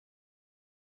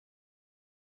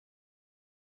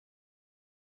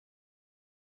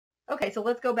Okay, so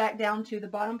let's go back down to the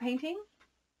bottom painting.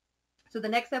 So the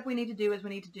next step we need to do is we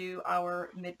need to do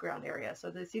our midground area.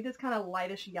 So see this kind of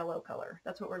lightish yellow color?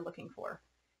 That's what we're looking for.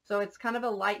 So it's kind of a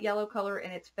light yellow color,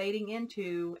 and it's fading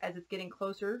into, as it's getting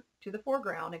closer to the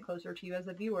foreground and closer to you as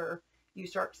a viewer, you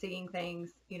start seeing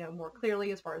things, you know, more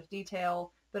clearly as far as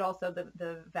detail, but also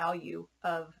the value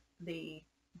of the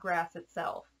grass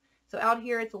itself. So out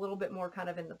here, it's a little bit more kind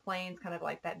of in the plains, kind of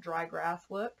like that dry grass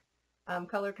look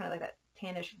color, kind of like that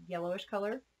tannish yellowish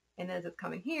color. And as it's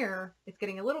coming here, it's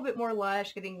getting a little bit more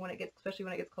lush, getting when it gets, especially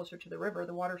when it gets closer to the river,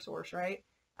 the water source, right?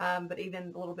 But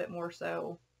even a little bit more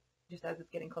so just as it's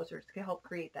getting closer to help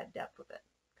create that depth with it.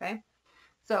 Okay.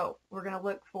 So we're going to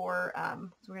look for, so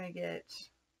we're going to get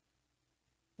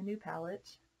a new palette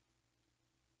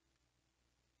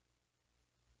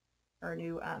or a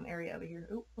new area over here.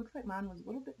 Oh, looks like mine was a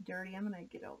little bit dirty. I'm going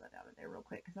to get all that out of there real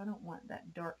quick because I don't want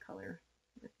that dark color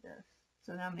with this.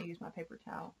 So now I'm going to use my paper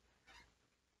towel.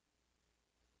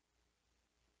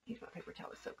 Use my paper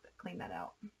towel to soak that, clean that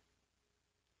out.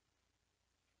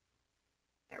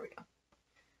 There we go.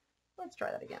 Let's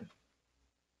try that again.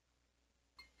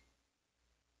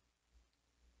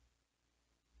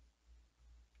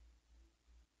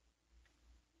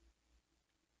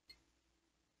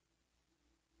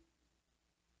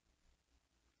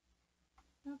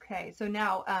 Okay, so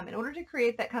now in order to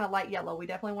create that kind of light yellow, we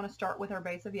definitely want to start with our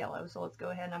base of yellow. So let's go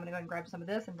ahead and I'm going to go ahead and grab some of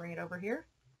this and bring it over here.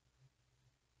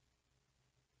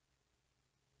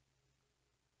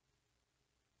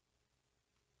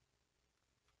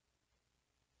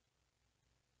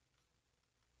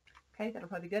 Okay, that'll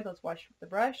probably be good. Let's wash the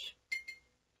brush.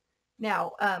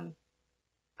 Now, I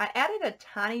added a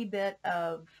tiny bit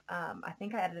of, I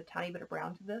think I added a tiny bit of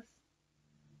brown to this,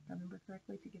 if I remember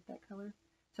correctly, to get that color.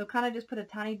 So kind of just put a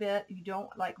tiny bit. You don't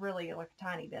like really like a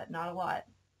tiny bit, not a lot.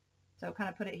 So kind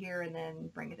of put it here and then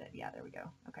bring it in. Yeah, there we go.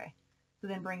 Okay. So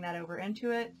then bring that over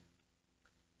into it.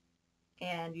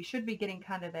 And you should be getting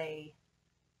kind of a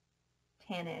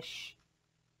tannish,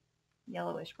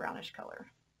 yellowish, brownish color.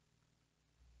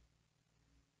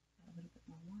 A little bit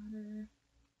more water.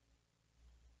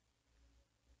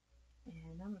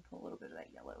 And I'm going to pull a little bit of that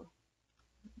yellow.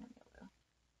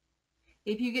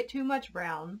 If you get too much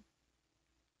brown,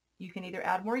 you can either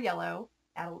add more yellow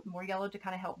to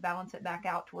kind of help balance it back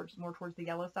out more towards the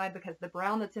yellow side, because the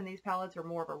brown that's in these palettes are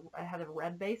more of a, have a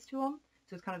red base to them.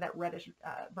 So it's kind of that reddish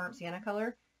burnt sienna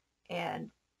color,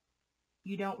 and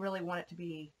you don't really want it to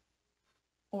be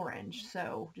orange.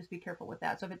 So just be careful with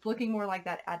that. So if it's looking more like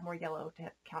that, add more yellow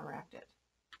to counteract it.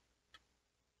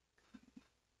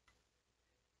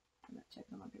 I'm going to check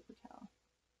on my paper towel.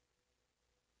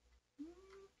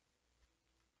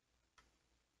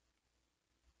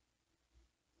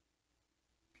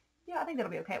 Yeah, I think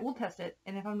that'll be okay. We'll test it,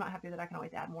 and if I'm not happy with it, I can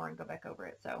always add more and go back over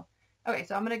it. So, okay,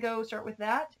 so I'm going to go start with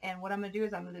that, and what I'm going to do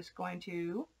is I'm just going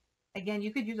to, again,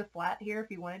 you could use a flat here if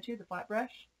you wanted to, the flat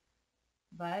brush,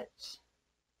 but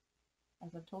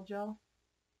as I've told y'all,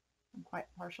 I'm quite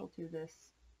partial to this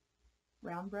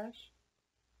round brush.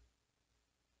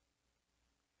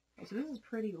 Okay, so this is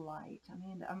pretty light. I'm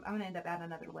going to end up adding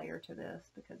another layer to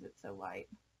this because it's so light.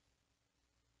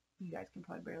 You guys can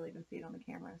probably barely even see it on the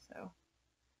camera, so.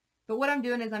 But what I'm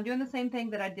doing is I'm doing the same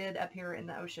thing that I did up here in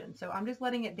the ocean. So I'm just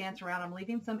letting it dance around. I'm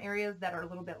leaving some areas that are a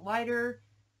little bit lighter,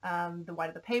 the white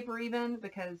of the paper even,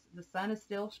 because the sun is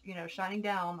still, you know, shining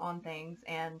down on things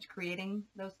and creating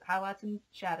those highlights and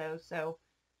shadows. So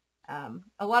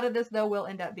a lot of this, though, will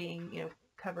end up being, you know,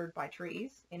 covered by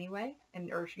trees anyway, and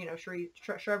or, you know,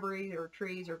 shrubbery or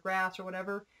trees or grass or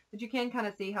whatever. But you can kind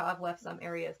of see how I've left some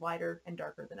areas lighter and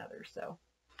darker than others. So.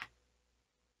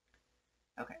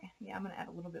 Okay, yeah, I'm going to add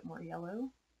a little bit more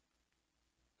yellow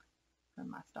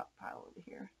from my stockpile over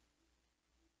here.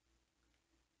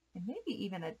 And maybe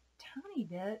even a tiny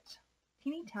bit,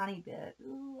 teeny tiny bit.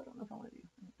 Ooh, I don't know if I want to do,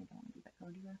 I don't think I want to do that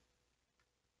color, do I?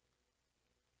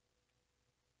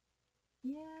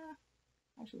 Yeah,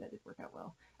 actually that did work out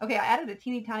well. Okay, I added a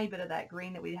teeny tiny bit of that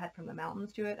green that we had from the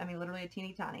mountains to it. I mean, literally a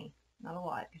teeny tiny, not a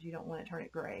lot, because you don't want to turn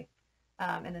it gray.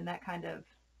 And then that kind of,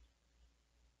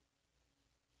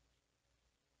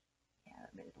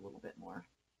 made it a little bit more.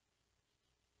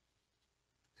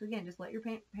 So again, just let your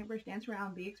paintbrush dance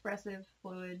around, be expressive,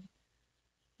 fluid,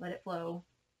 let it flow.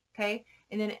 Okay,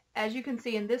 and then as you can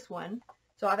see in this one,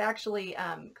 so I've actually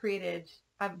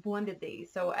I've blended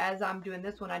these. So as I'm doing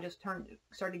this one, I just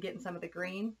started getting some of the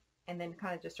green, and then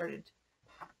kind of just started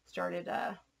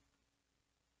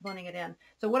blending it in.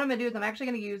 So what I'm going to do is I'm actually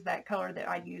going to use that color that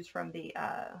I used from the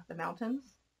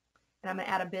mountains, and I'm going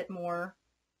to add a bit more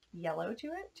yellow to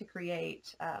it to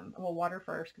create, well, water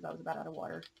first, because I was about out of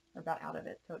water, or about out of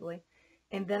it totally.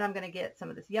 And then I'm going to get some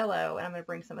of this yellow, and I'm going to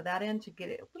bring some of that in to get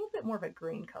it a little bit more of a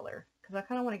green color, because I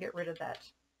kind of want to get rid of that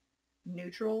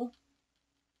neutral,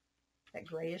 that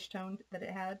grayish tone that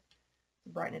it had, to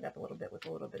brighten it up a little bit with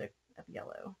a little bit of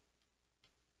yellow.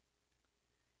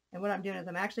 And what I'm doing is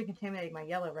I'm actually contaminating my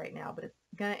yellow right now, but it's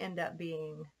going to end up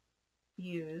being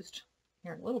used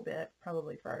here in a little bit,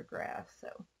 probably for our grass, so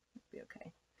it'll be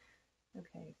okay.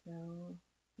 Okay, so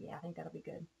yeah, I think that'll be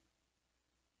good.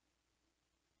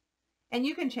 And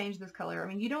you can change this color. I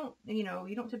mean, you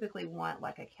don't typically want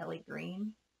like a Kelly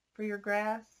green for your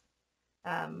grass.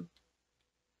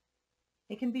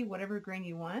 It can be whatever green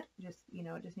you want. Just,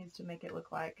 it just needs to make it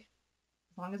look like,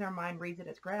 as long as our mind reads it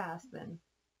as grass, then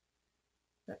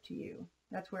it's up to you.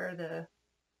 That's where the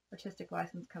artistic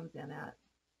license comes in at.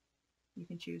 You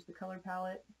can choose the color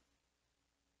palette,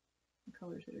 the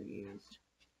colors that are used,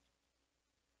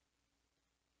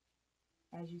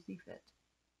 as you see fit.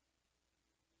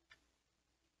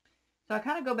 So I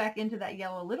kind of go back into that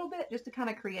yellow a little bit just to kind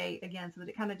of create, again, so that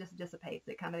it kind of just dissipates.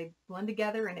 It kind of blend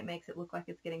together and it makes it look like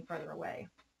it's getting further away.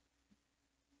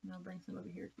 And I'll bring some over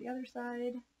here to the other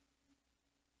side.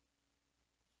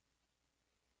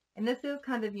 And this is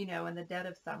kind of, in the dead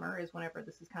of summer is whenever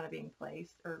this is kind of being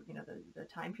placed, or, the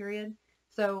time period.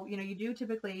 So, you do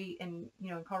typically, in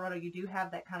Colorado, you do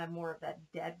have that kind of more of that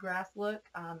dead grass look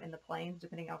in the plains,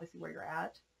 depending obviously where you're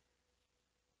at.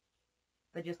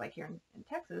 But just like here in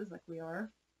Texas, like we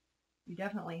are, you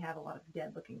definitely have a lot of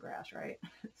dead looking grass, right?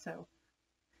 So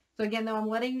again, though, I'm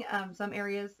letting some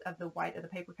areas of the white of the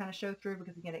paper kind of show through,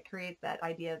 because again, it creates that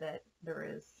idea that there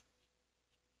is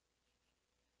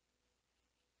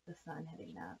the sun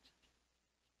hitting that.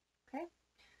 Okay.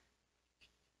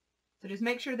 So just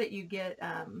make sure that you get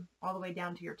all the way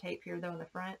down to your tape here, though, in the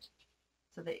front,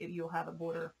 so that you'll have a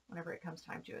border whenever it comes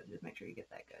time to it. Just make sure you get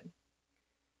that good.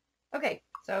 Okay,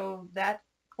 so that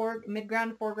mid-ground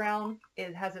and foreground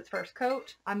has its first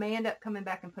coat. I may end up coming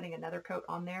back and putting another coat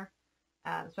on there,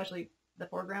 especially the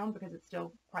foreground, because it's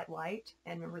still quite light.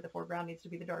 And remember, the foreground needs to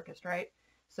be the darkest, right?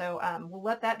 So we'll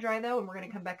let that dry, though, and we're going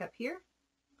to come back up here.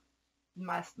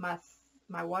 My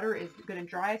water is good and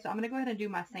dry, so I'm going to go ahead and do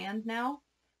my sand now.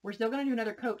 We're still going to do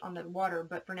another coat on the water,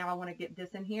 but for now I want to get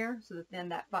this in here, so that then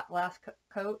that last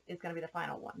coat is going to be the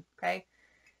final one, okay?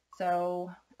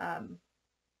 So let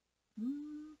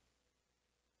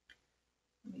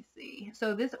me see.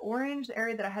 So this orange, the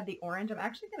area that I had the orange, I'm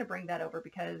actually going to bring that over,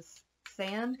 because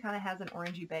sand kind of has an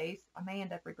orangey base. I may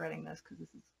end up regretting this because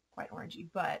this is quite orangey,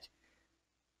 but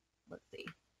let's see.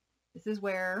 This is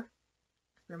where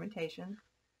experimentation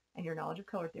and your knowledge of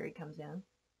color theory comes in.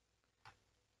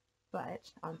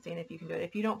 But I'm seeing if you can do it.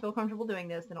 If you don't feel comfortable doing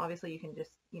this, then obviously you can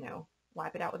just,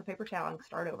 wipe it out with a paper towel and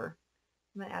start over.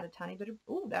 I'm going to add a tiny bit of,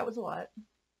 ooh, that was a lot.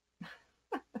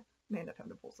 May end up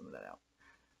having to pull some of that out.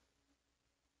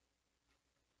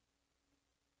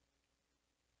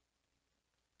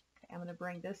 Okay, I'm going to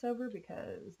bring this over,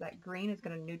 because that green is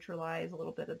going to neutralize a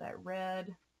little bit of that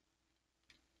red.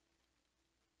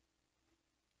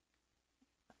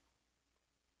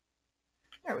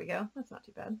 There we go. That's not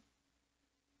too bad.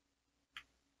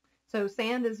 So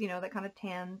sand is, that kind of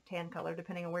tan color,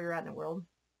 depending on where you're at in the world.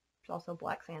 There's also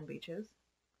black sand beaches.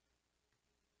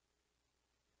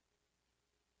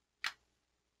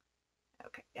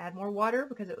 Okay, add more water,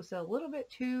 because it was a little bit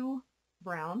too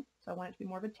brown. So I want it to be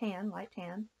more of a tan, light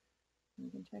tan.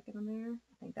 You can check it on there.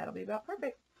 I think that'll be about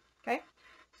perfect. Okay,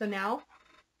 so now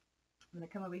I'm going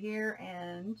to come over here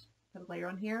and put a layer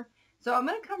on here. So I'm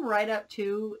going to come right up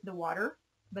to the water.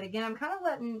 But again, I'm kind of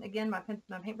letting, again, my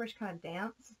paintbrush kind of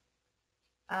dance.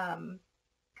 Kind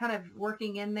of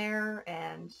working in there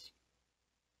and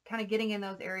kind of getting in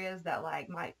those areas that like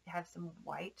might have some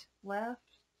white left.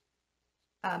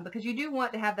 Because you do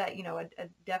want to have that, a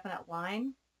definite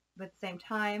line, but at the same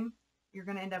time, you're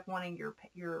going to end up wanting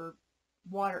your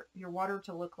water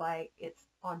to look like it's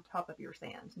on top of your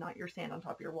sand, not your sand on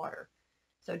top of your water.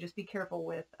 So just be careful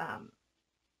with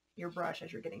your brush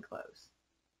as you're getting close.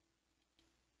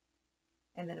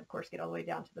 And then, of course, get all the way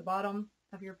down to the bottom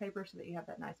of your paper so that you have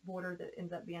that nice border that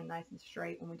ends up being nice and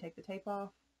straight when we take the tape off.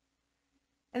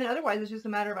 And then otherwise, it's just a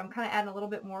matter of I'm kind of adding a little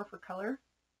bit more for color.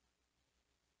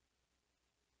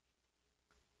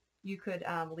 You could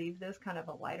leave this kind of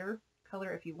a lighter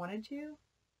color if you wanted to,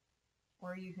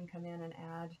 or you can come in and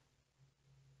add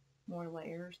more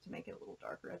layers to make it a little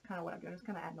darker. That's kind of what I'm doing. Just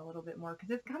kind of adding a little bit more,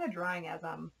 because it's kind of drying as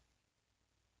I'm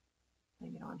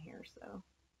putting it on here. So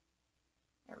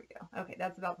there we go. Okay,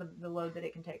 that's about the load that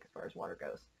it can take as far as water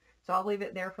goes. So I'll leave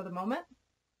it there for the moment.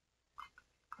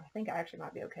 I think I actually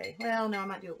might be okay. Well, no,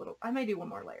 I may do one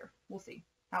more layer. We'll see.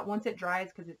 Once it dries,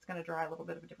 because it's going to dry a little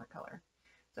bit of a different color.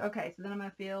 So, okay, so then I'm going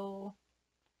to fill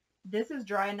This is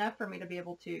dry enough for me to be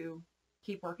able to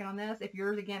keep working on this. If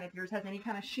yours, again, if yours has any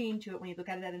kind of sheen to it when you look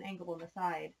at it at an angle on the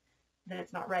side, then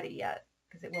it's not ready yet,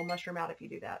 because it will mushroom out if you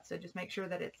do that. So just make sure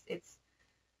that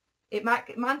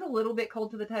mine's a little bit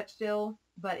cold to the touch still,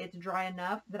 but it's dry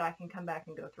enough that I can come back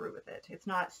and go through with it. It's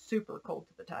not super cold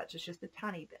to the touch. It's just a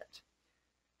tiny bit.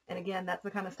 And again, that's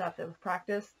the kind of stuff that with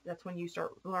practice, that's when you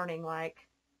start learning like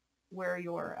where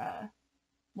your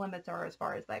limits are as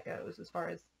far as that goes, as far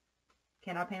as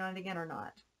can I paint on it again or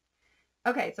not.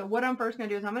 Okay, so what I'm first going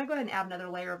to do is I'm going to go ahead and add another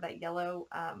layer of that yellow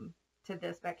to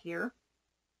this back here.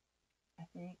 I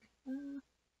think,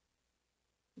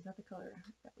 is that the color?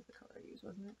 That was the color I used,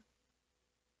 wasn't it?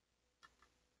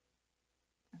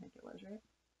 I think it was, right?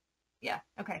 Yeah,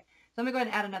 okay. So I'm going to go ahead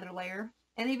and add another layer.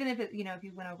 And even if it, if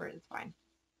you went over it, it's fine.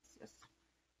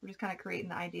 We're just kind of creating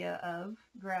the idea of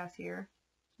grass here.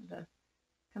 The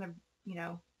kind of,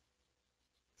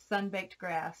 sun-baked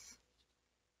grass.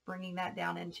 Bringing that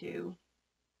down into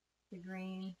the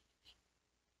green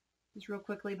just real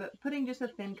quickly, but putting just a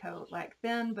thin coat, like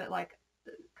thin, but like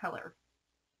the color.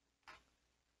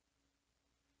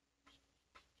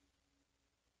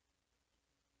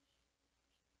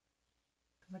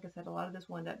 Like I said, a lot of this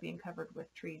will end up being covered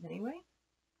with trees anyway,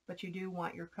 but you do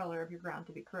want your color of your ground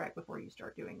to be correct before you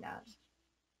start doing that.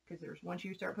 Because once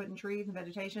you start putting trees and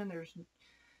vegetation, there's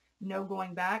no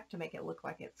going back to make it look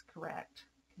like it's correct.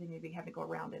 Because then you'd be having to go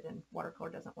around it, and watercolor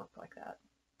doesn't work like that,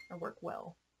 or work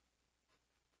well.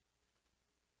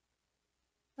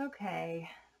 Okay,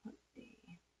 let's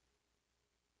see.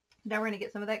 Now we're going to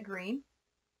get some of that green.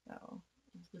 So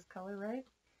is this color right?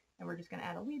 And we're just going to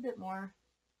add a wee bit more.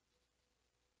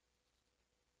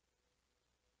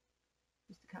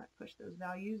 Just to kind of push those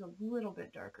values a little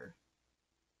bit darker.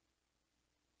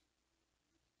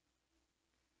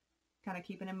 Kind of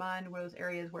keeping in mind where those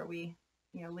areas where we,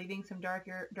 leaving some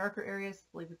darker areas,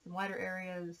 leaving some lighter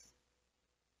areas,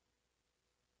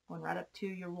 going right up to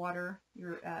your water,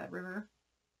 your river.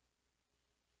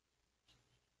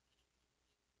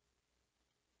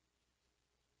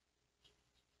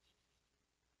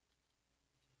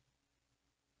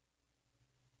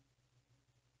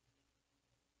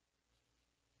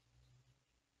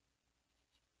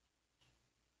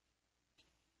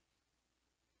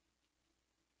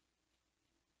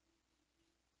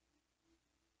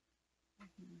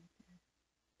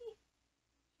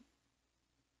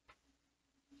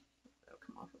 So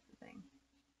come off of the thing.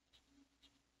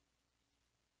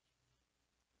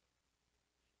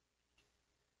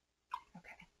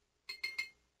 Okay.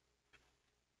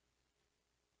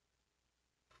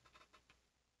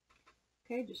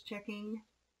 Okay, just checking.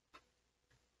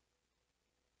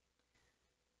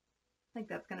 I think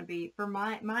that's going to be, for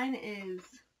mine's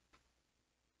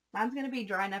going to be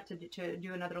dry enough to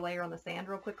do another layer on the sand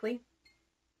real quickly.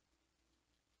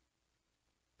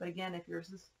 But again, if yours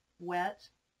is wet,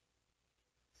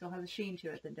 still has a sheen to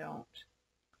it, then don't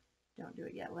do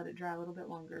it yet. Let it dry a little bit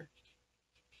longer.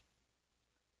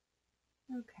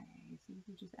 Okay, so this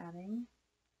is just adding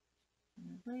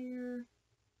another layer.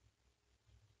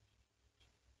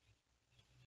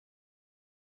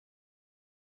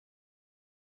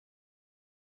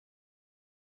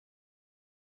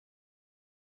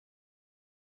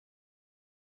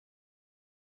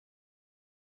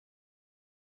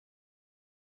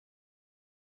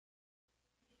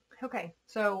 Okay,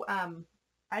 so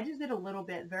I just did a little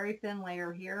bit, very thin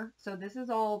layer here. So this is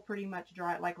all pretty much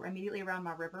dry, like immediately around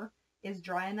my river is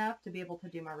dry enough to be able to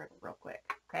do my river real quick.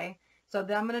 Okay, so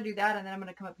then I'm going to do that, and then I'm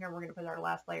going to come up here and we're going to put our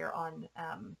last layer on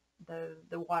the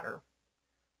water.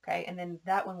 Okay, and then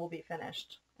that one will be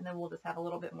finished, and then we'll just have a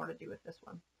little bit more to do with this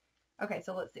one. Okay,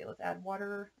 so let's see. Let's add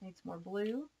water. I need some more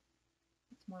blue.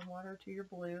 Some more water to your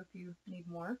blue if you need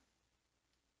more.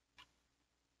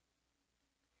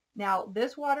 Now,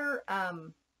 this water,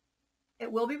 it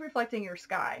will be reflecting your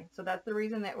sky, so that's the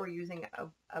reason that we're using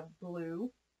a blue.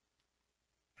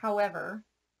 However,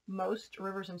 most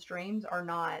rivers and streams are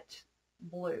not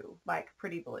blue, like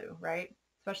pretty blue, right?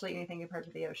 Especially anything compared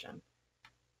to the ocean.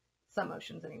 Some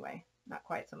oceans anyway, not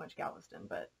quite so much Galveston,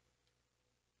 but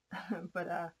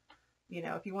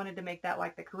if you wanted to make that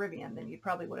like the Caribbean, then you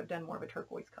probably would have done more of a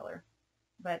turquoise color.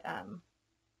 But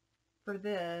for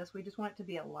this, we just want it to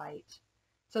be a light,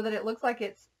 so that it looks like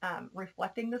it's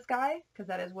reflecting the sky, because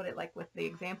that is what it, like with the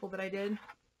example that I did,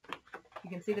 you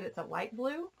can see that it's a light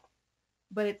blue,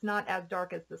 but it's not as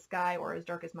dark as the sky or as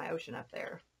dark as my ocean up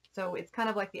there. So it's kind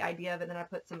of like the idea of it. Then I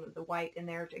put some of the white in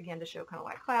there again to show kind of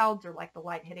like clouds or like the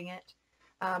light hitting it.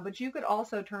 But you could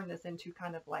also turn this into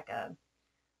kind of like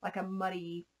a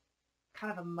muddy,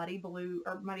 kind of a muddy blue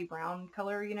or muddy brown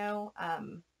color,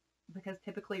 because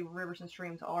typically rivers and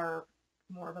streams are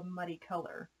more of a muddy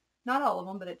color. Not all of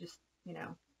them, but it just, you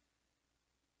know.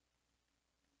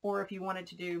 Or if you wanted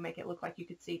to make it look like you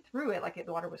could see through it, like if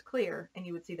the water was clear, and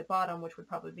you would see the bottom, which would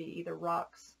probably be either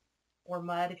rocks or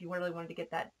mud. If you really wanted to get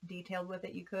that detailed with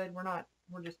it, you could.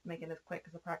 We're just making this quick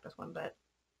as a practice one, but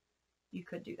you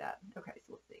could do that. Okay,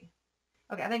 so let's see.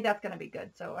 Okay, I think that's going to be good.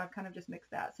 So I've kind of just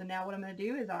mixed that. So now what I'm going to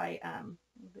do is a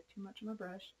little bit too much on my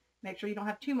brush. Make sure you don't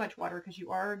have too much water because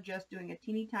you are just doing a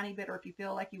teeny tiny bit, or if you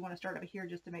feel like you want to start over here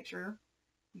just to make sure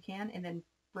you can, and then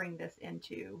bring this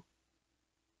into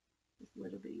this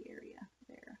little bitty area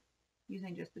there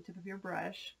using just the tip of your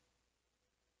brush,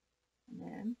 and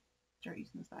then start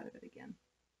using the side of it again.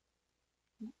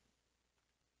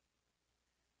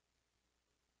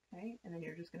 Okay, and then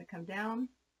you're just going to come down.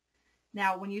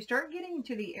 Now, when you start getting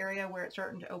to the area where it's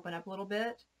starting to open up a little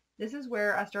bit, this is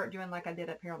where I start doing like I did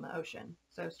up here on the ocean.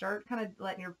 So start kind of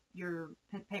letting your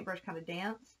paintbrush kind of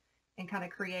dance and kind of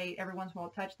create, every once in a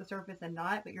while touch the surface and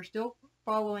not, but you're still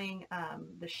following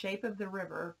the shape of the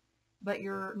river, but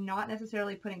you're not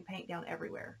necessarily putting paint down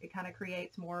everywhere. It kind of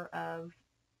creates more of,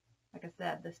 like I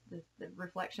said, the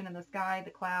reflection in the sky,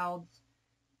 the clouds,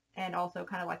 and also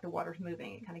kind of like the water's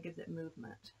moving. It kind of gives it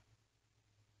movement.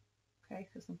 Okay,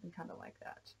 so something kind of like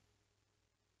that.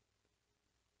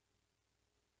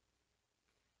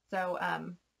 So I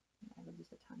have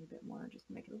just a tiny bit more just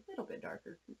to make it a little bit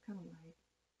darker. It's kind of light.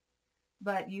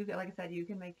 But you, like I said, you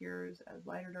can make yours as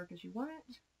light or dark as you want.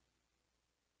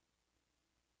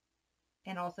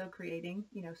 And also creating,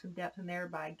 you know, some depth in there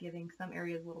by giving some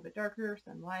areas a little bit darker,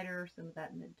 some lighter, some of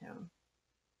that mid-tone.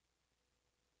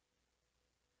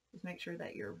 Just make sure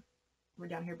that we're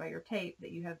down here by your tape,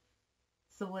 that you have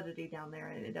solidity down there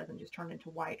and it doesn't just turn into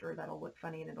white, or that'll look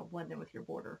funny and it'll blend in with your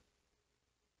border.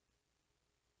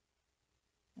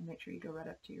 And make sure you go right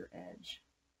up to your edge.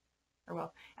 Or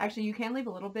well, actually you can leave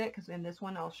a little bit, because in this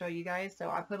one I'll show you guys. So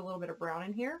I put a little bit of brown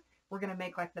in here. We're going to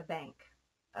make like the bank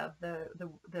of the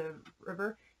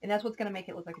river, and that's what's going to make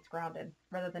it look like it's grounded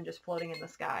rather than just floating in the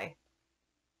sky,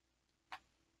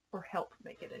 or help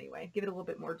make it anyway, give it a little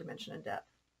bit more dimension and depth.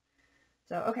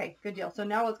 So okay, good deal. So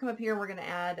now let's come up here and we're going to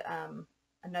add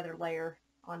another layer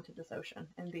onto this ocean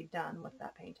and be done with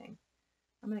that painting.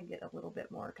 I'm going to get a little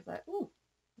bit more because that's a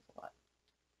lot,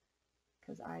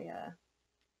 because I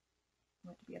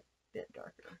want it to be a bit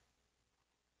darker.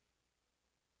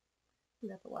 Ooh,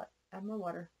 that's a lot. Add more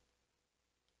water.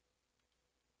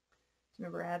 So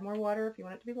remember, add more water if you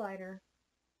want it to be lighter.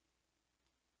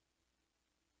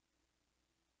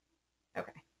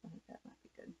 Okay, I think that might be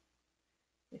good.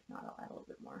 If not, I'll add a little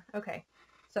bit more. Okay,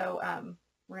 so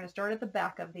we're going to start at the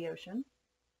back of the ocean.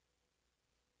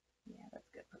 Yeah, that's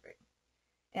good. Perfect.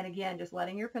 And again, just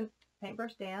letting your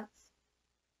paintbrush dance.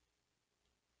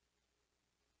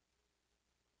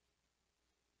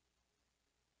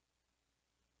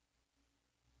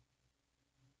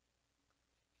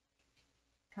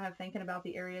 Kind of thinking about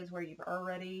the areas where you've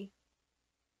already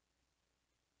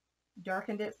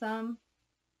darkened it some,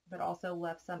 but also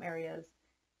left some areas.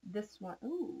 This one,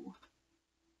 ooh,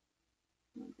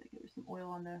 looks like there was some oil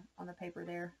on the paper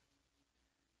there.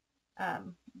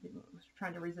 Was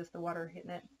trying to resist the water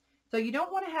hitting it. So you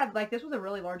don't want to have, like, this was a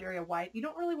really large area of white. You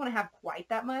don't really want to have quite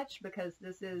that much, because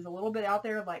this is a little bit out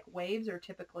there. Like, waves are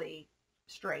typically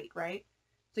straight, right?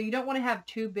 So you don't want to have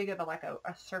too big of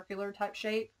a circular type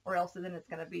shape, or else then it's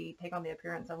going to take on the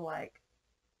appearance of, like,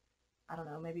 I don't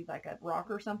know, maybe like a rock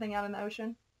or something out in the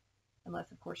ocean.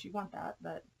 Unless, of course, you want that.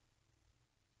 But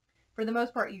for the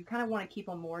most part, you kind of want to keep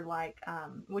them more like,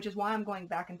 which is why I'm going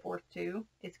back and forth too.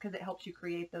 It's because it helps you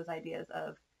create those ideas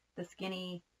of the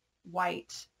skinny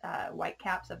white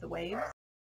caps of the waves.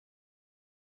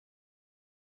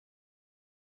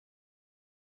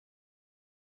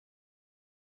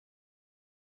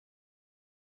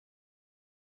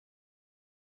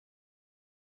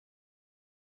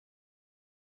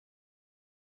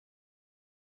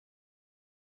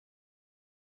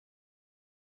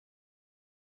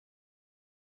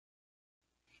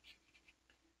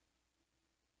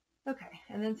 Okay,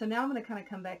 and then so now I'm going to kind of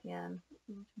come back in.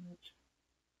 Too much.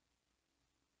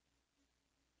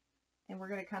 And we're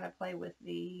going to kind of play with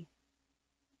the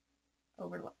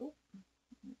overlay. Ooh.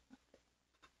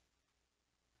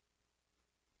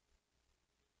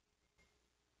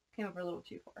 Came over a little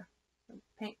too far. So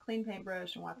clean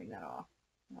paintbrush and wiping that off.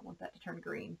 I don't want that to turn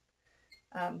green.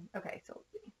 Okay, so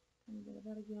let's see. A little bit of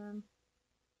that again.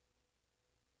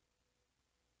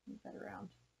 Move that around.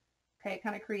 Okay,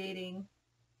 kind of creating,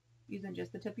 using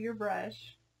just the tip of your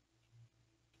brush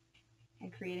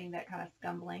and creating that kind of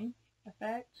scumbling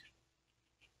effect.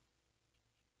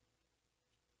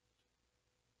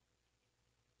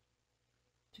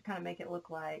 to kind of make it look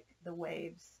like the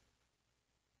waves,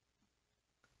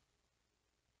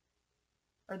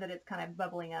 or that it's kind of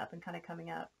bubbling up and kind of coming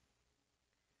up.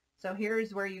 So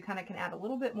here's where you kind of can add a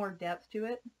little bit more depth to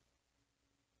it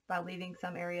by leaving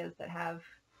some areas that have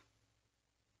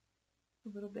a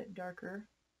little bit darker.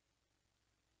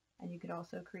 And you could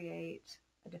also create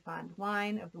a defined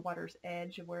line of the water's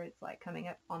edge of where it's like coming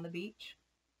up on the beach.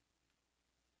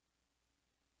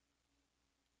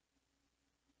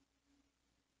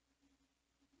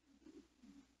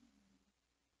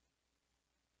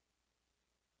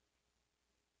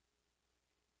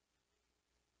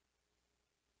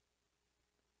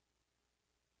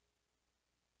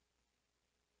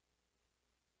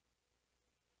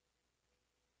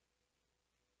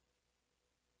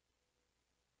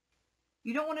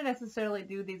 You don't want to necessarily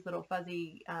do these little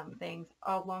fuzzy things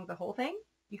all along the whole thing.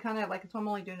 You kind of like, so I'm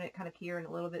only doing it kind of here and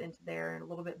a little bit into there and a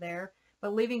little bit there,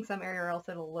 but leaving some area or else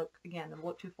it'll look, again, it'll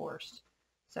look too forced.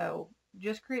 So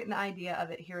just create an idea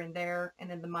of it here and there, and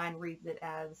then the mind reads it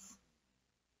as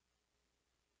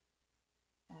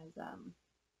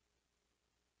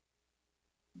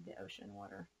the ocean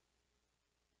water.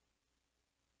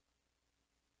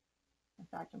 In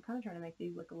fact, I'm kind of trying to make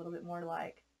these look a little bit more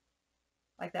like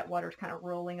that water's kind of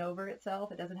rolling over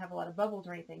itself. It doesn't have a lot of bubbles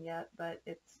or anything yet, but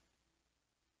it's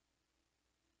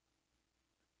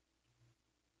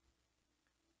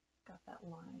got that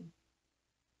line.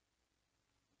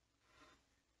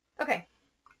 Okay.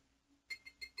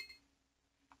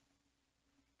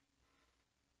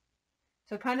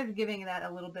 So kind of giving that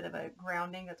a little bit of a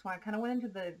grounding. That's why I kind of went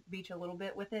into the beach a little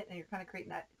bit with it, and you're kind of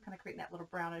creating that little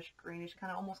brownish, greenish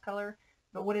kind of almost color.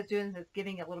 But what it's doing is it's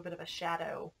giving it a little bit of a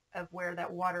shadow of where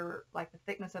that water, like the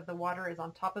thickness of the water, is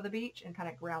on top of the beach and kind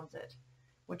of grounds it,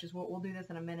 which is what we'll do this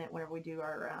in a minute whenever we do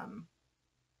our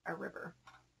river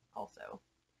also.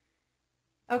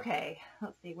 Okay,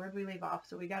 let's see, where did we leave off?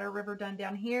 So we got our river done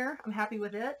down here. I'm happy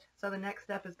with it. So the next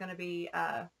step is going to be,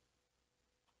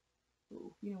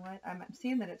 ooh, you know what? I'm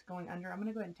seeing that it's going under. I'm going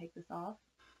to go ahead and take this off.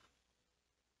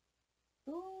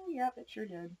 Oh, yep, it sure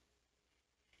did.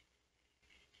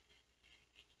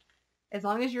 As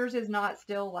long as yours is not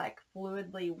still like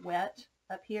fluidly wet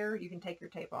up here, you can take your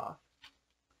tape off.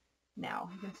 Now,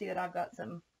 you can see that I've got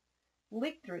some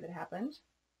leak through that happened.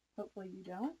 Hopefully you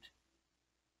don't.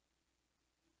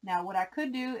 Now, what I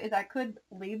could do is I could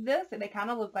leave this, and they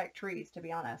kind of look like trees, to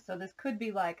be honest. So this could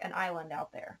be like an island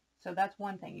out there. So that's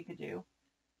one thing you could do.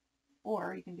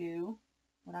 Or you can do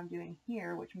what I'm doing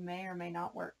here, which may or may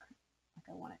not work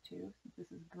like I want it to, since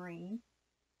this is green.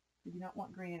 We do not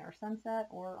want green in our sunset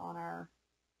or on our,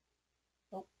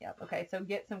 oh, yep, okay, so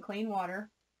get some clean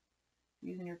water,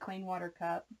 using your clean water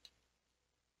cup,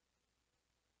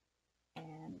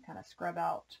 and kind of scrub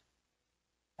out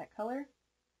that color,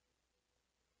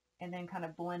 and then kind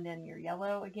of blend in your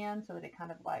yellow again so that it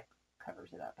kind of like covers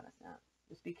it up in a sense.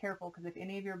 Just be careful, because if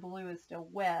any of your blue is still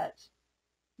wet,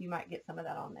 you might get some of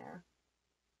that on there.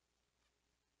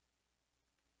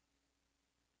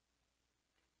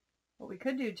 What we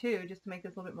could do too, just to make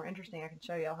this a little bit more interesting, I can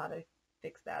show you all how to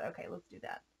fix that. Okay, let's do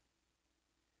that.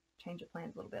 Change the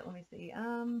plans a little bit. Let me see. So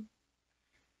I'm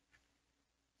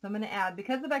going to add,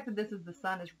 because the fact that this is the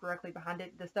sun is directly behind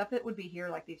it, the stuff that would be here,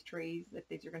 like these trees, if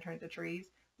these are going to turn into trees,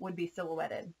 would be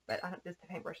silhouetted. But this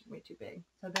paintbrush is going to be too big.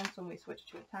 So then when we switch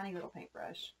to a tiny little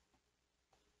paintbrush,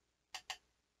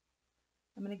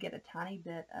 I'm going to get a tiny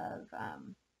bit of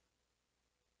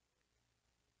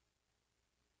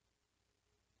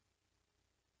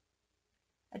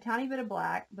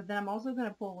black, but then I'm also going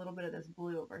to pull a little bit of this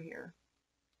blue over here,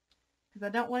 because I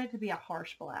don't want it to be a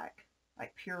harsh black,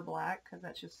 like pure black, because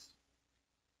that's just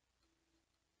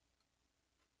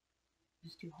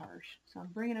too harsh. So I'm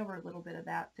bringing over a little bit of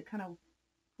that to kind of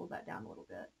pull that down a little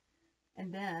bit.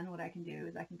 And then what I can do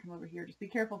is I can come over here. Just be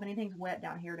careful, if anything's wet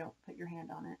down here, don't put your hand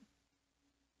on it.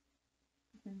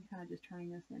 Then kind of just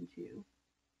turning this into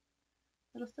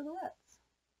little silhouettes.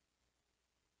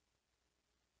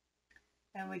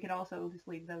 And we could also just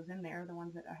leave those in there, the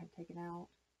ones that I had taken out.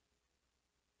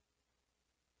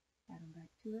 Add them back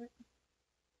to it.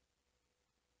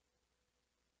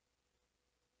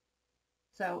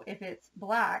 So if it's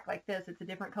black like this, it's a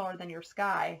different color than your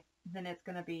sky, then it's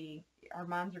going to be, our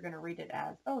minds are going to read it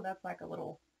as, oh, that's like a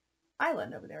little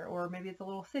island over there, or maybe it's a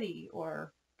little city,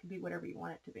 or it could be whatever you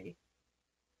want it to be.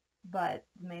 But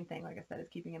the main thing, like I said, is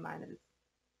keeping in mind that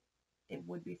it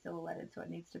would be silhouetted, so it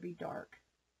needs to be dark,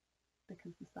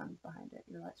 because the sun's behind it,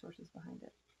 your light source is behind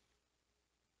it.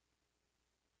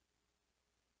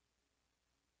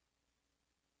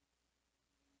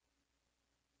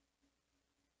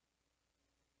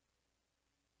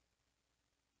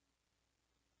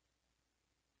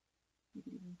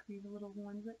 include the little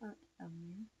ones that aren't on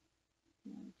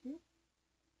there. 1, 2.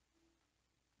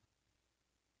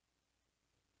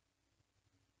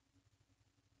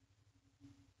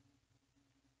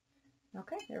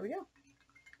 Okay, there we go.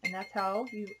 And that's how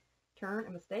you turn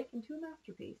a mistake into a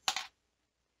masterpiece.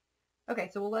 Okay,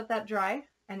 so we'll let that dry,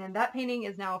 and then that painting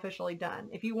is now officially done.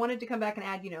 If you wanted to come back and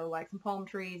add, you know, like some palm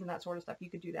trees and that sort of stuff, you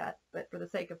could do that. But for the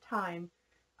sake of time,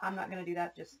 I'm not going to do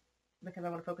that just because I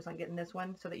want to focus on getting this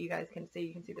one so that you guys can see.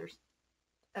 You can see there's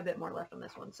a bit more left on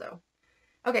this one. So,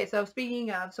 okay, so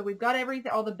speaking of, so we've got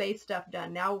everything, all the base stuff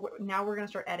done. Now we're going to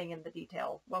start adding in the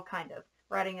detail. Well, kind of.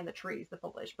 We're adding in the trees, the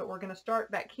foliage, but we're going to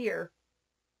start back here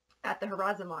at the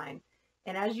horizon line.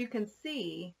 And as you can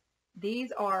see,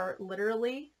 these are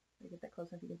literally, let me get that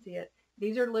close enough you can see it.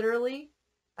 These are literally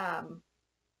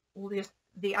just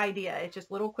the idea. It's just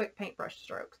little quick paintbrush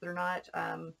strokes. They're not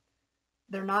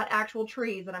actual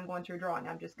trees that I'm going through drawing.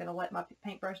 I'm just going to let my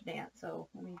paintbrush dance. So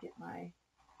let me get my,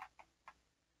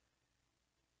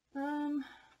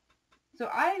 so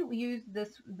I use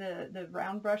the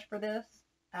round brush for this.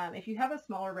 If you have a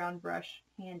smaller round brush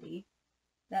handy,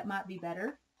 that might be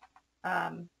better.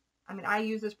 I mean, I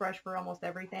use this brush for almost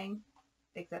everything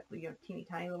except, you know, teeny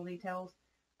tiny little details.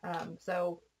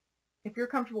 So if you're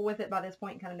comfortable with it by this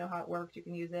point and kind of know how it works, you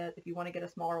can use it. If you want to get a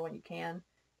smaller one, you can.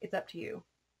 It's up to you.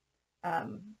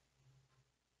 I'm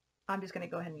just going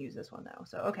to go ahead and use this one though.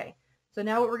 So, okay. So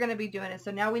now what we're going to be doing is,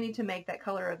 so now we need to make that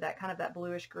color of that kind of that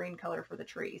bluish green color for the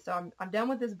tree. So I'm done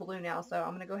with this blue now. So I'm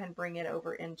going to go ahead and bring it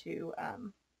over into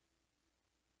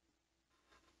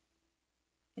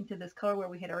this color where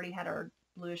we had already had our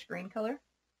bluish green color.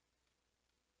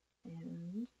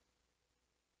 And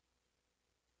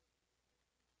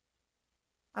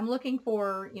I'm looking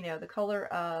for, you know, the color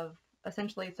of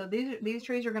essentially, so these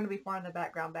trees are going to be far in the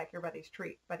background back here by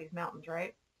these mountains,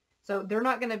 right? So they're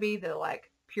not going to be the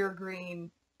like pure green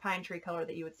pine tree color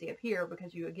that you would see up here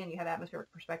because you have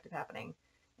atmospheric perspective happening,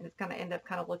 and it's going to end up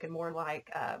kind of looking more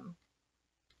like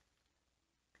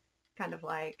kind of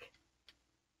like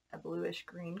a bluish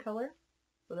green color.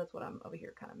 So that's what I'm over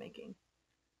here kind of making.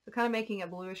 So kind of making a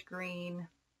bluish green.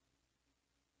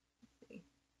 Let's see,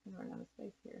 I'm running out of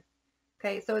space here.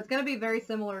 Okay, so it's going to be very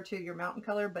similar to your mountain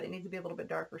color, but it needs to be a little bit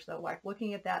darker. So like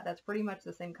looking at that, that's pretty much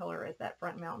the same color as that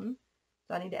front mountain.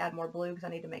 So I need to add more blue because I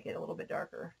need to make it a little bit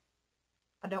darker.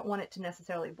 I don't want it to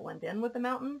necessarily blend in with the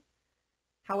mountain.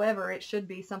 However, it should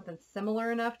be something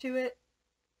similar enough to it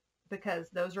because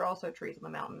those are also trees on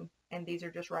the mountain and these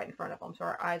are just right in front of them. So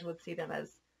our eyes would see them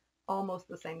as almost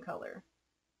the same color.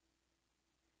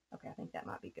 Okay, I think that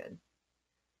might be good.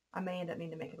 I may end up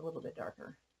needing to make it a little bit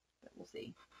darker, but we'll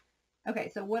see.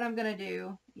 Okay, so what I'm going to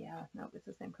do, yeah, no, it's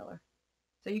the same color.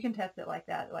 So you can test it like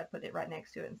that, like put it right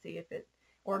next to it and see if it,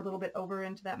 or a little bit over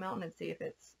into that mountain and see if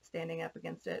it's standing up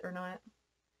against it or not.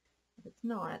 If it's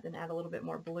not, then add a little bit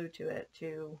more blue to it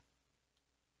to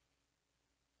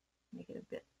make it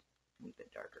a wee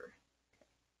bit darker.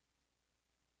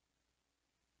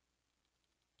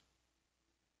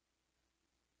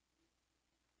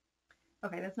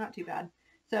 Okay, that's not too bad.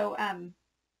 So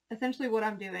essentially what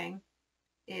I'm doing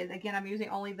is, again, I'm using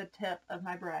only the tip of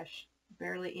my brush,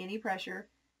 barely any pressure,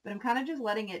 but I'm kind of just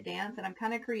letting it dance and I'm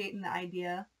kind of creating the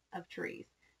idea of trees.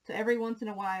 So every once in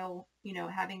a while, you know,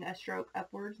 having a stroke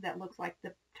upwards that looks like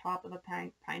the top of a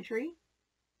pine tree.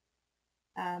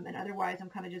 And otherwise I'm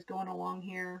kind of just going along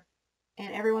here.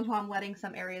 And every once in a while I'm letting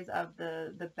some areas of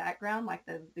the background, like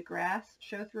the grass,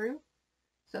 show through.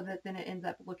 So that then it ends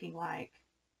up looking like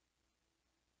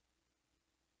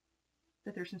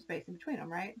that there's some space in between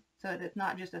them, right? So that it's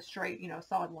not just a straight, you know,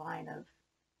 solid line of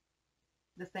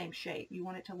the same shape. You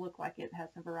want it to look like it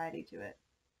has some variety to it.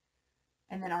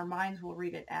 And then our minds will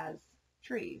read it as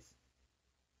trees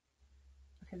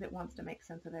because it wants to make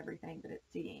sense of everything that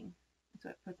it's seeing. So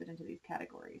it puts it into these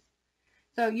categories.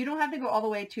 So you don't have to go all the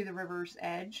way to the river's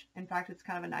edge. In fact, it's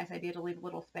kind of a nice idea to leave a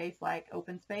little space, like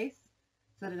open space,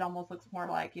 so that it almost looks more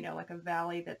like, you know, like a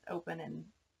valley that's open and,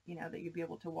 you know, that you'd be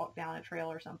able to walk down a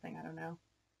trail or something. I don't know.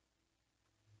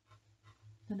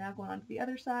 So now going on to the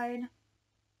other side.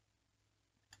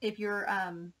 If your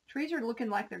trees are looking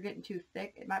like they're getting too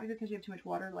thick, it might be because you have too much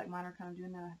water, like mine are kind of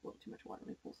doing that. I have a little too much water. Let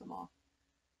me pull some off.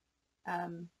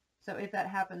 So if that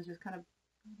happens, just kind of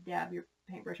dab your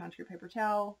paintbrush onto your paper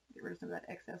towel, get rid of some of that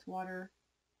excess water.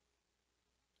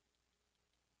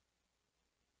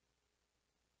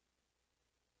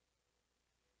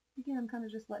 Again, I'm kind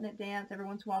of just letting it dance every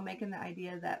once in a while, making the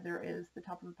idea that there is the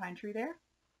top of a pine tree there.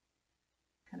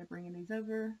 Kind of bringing these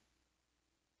over.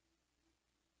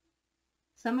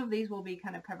 Some of these will be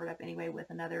kind of covered up anyway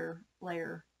with another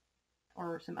layer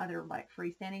or some other like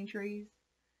freestanding trees.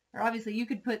 Or obviously you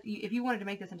could put, if you wanted to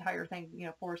make this entire thing, you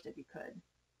know, forested, you could.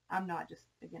 I'm not, just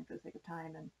again for the sake of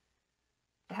time and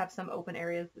to have some open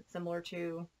areas that's similar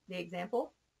to the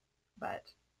example, but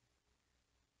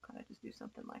kind of just do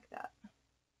something like that.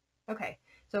 Okay,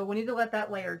 so we need to let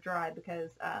that layer dry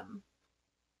because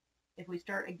if we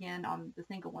start again on the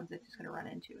single ones, it's just going to run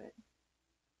into it.